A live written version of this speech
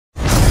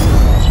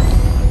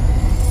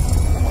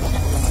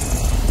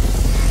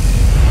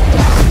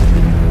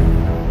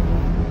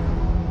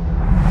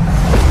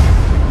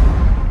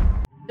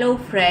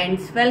Hello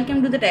friends,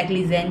 welcome to the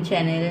TechListen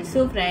channel.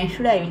 So friends,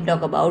 today I will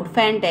talk about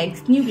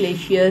Phanteks new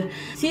Glacier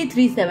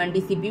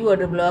C370 CPU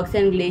Waterblocks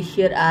and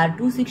Glacier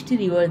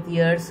R260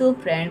 Reservoir. So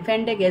friend,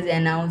 Phanteks has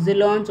announced the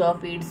launch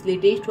of its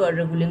latest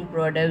water cooling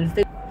products,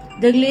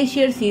 the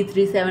Glacier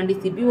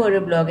C370 CPU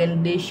Waterblock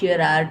and Glacier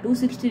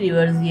R260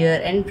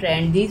 Reservoir. And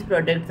friend, these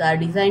products are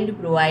designed to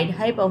provide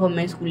high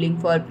performance cooling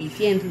for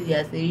PC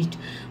enthusiasts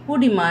who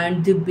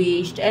demand the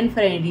best and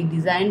friendly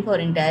design for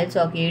Intel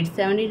sockets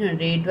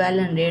 1700,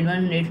 1200,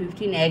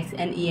 115X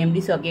and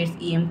AMD sockets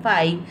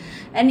EM5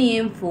 and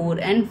EM4.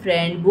 And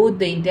friend, both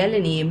the Intel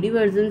and AMD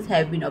versions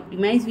have been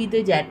optimized with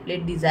a jet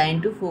plate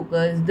design to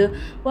focus the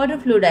water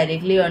flow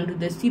directly onto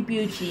the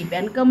CPU chip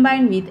and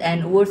combined with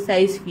an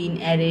oversized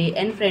fin array.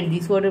 And friend,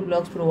 these water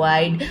blocks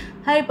provide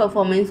high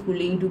performance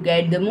cooling to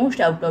get the most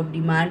out of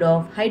demand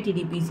of high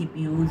TDP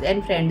CPUs.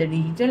 And friend, the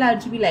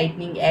Digital-RGB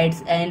lighting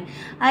adds an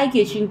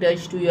eye-catching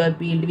touch to your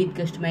build with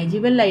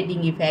customizable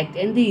lighting effect,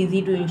 and the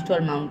easy to install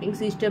mounting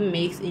system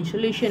makes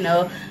installation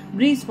a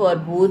breeze for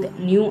both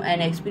new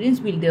and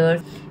experienced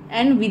builders.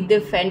 And with the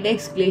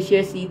Phanteks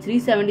Glacier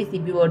C370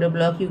 CPU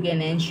Waterblock, you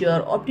can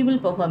ensure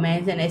optimal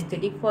performance and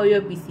aesthetic for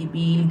your PC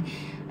build.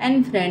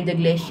 And friend, the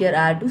Glacier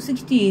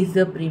R260 is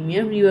a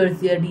premium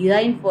reservoir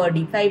designed for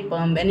D5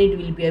 pump, and it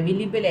will be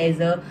available as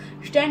a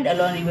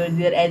standalone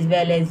reservoir as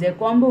well as a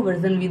combo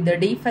version with the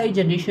D5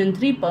 Generation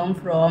 3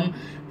 pump from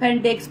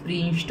Phanteks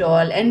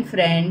pre-install. And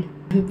friend,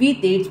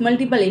 with its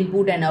multiple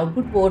input and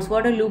output ports,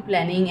 water loop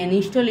planning and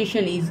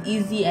installation is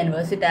easy and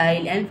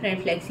versatile. And friend,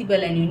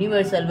 flexible and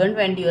universal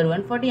 120 or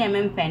 140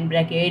 mm fan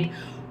bracket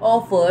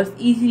offers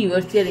easy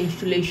reverse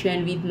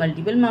installation with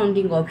multiple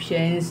mounting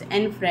options.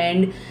 And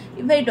friend,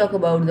 if I talk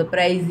about the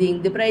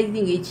pricing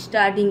is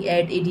starting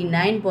at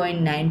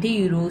 89.90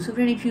 euros. So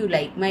friend, if you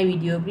like my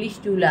video, please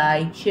do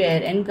like,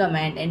 share and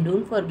comment, and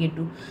don't forget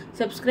to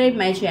subscribe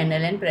my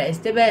channel and press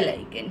the bell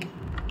icon.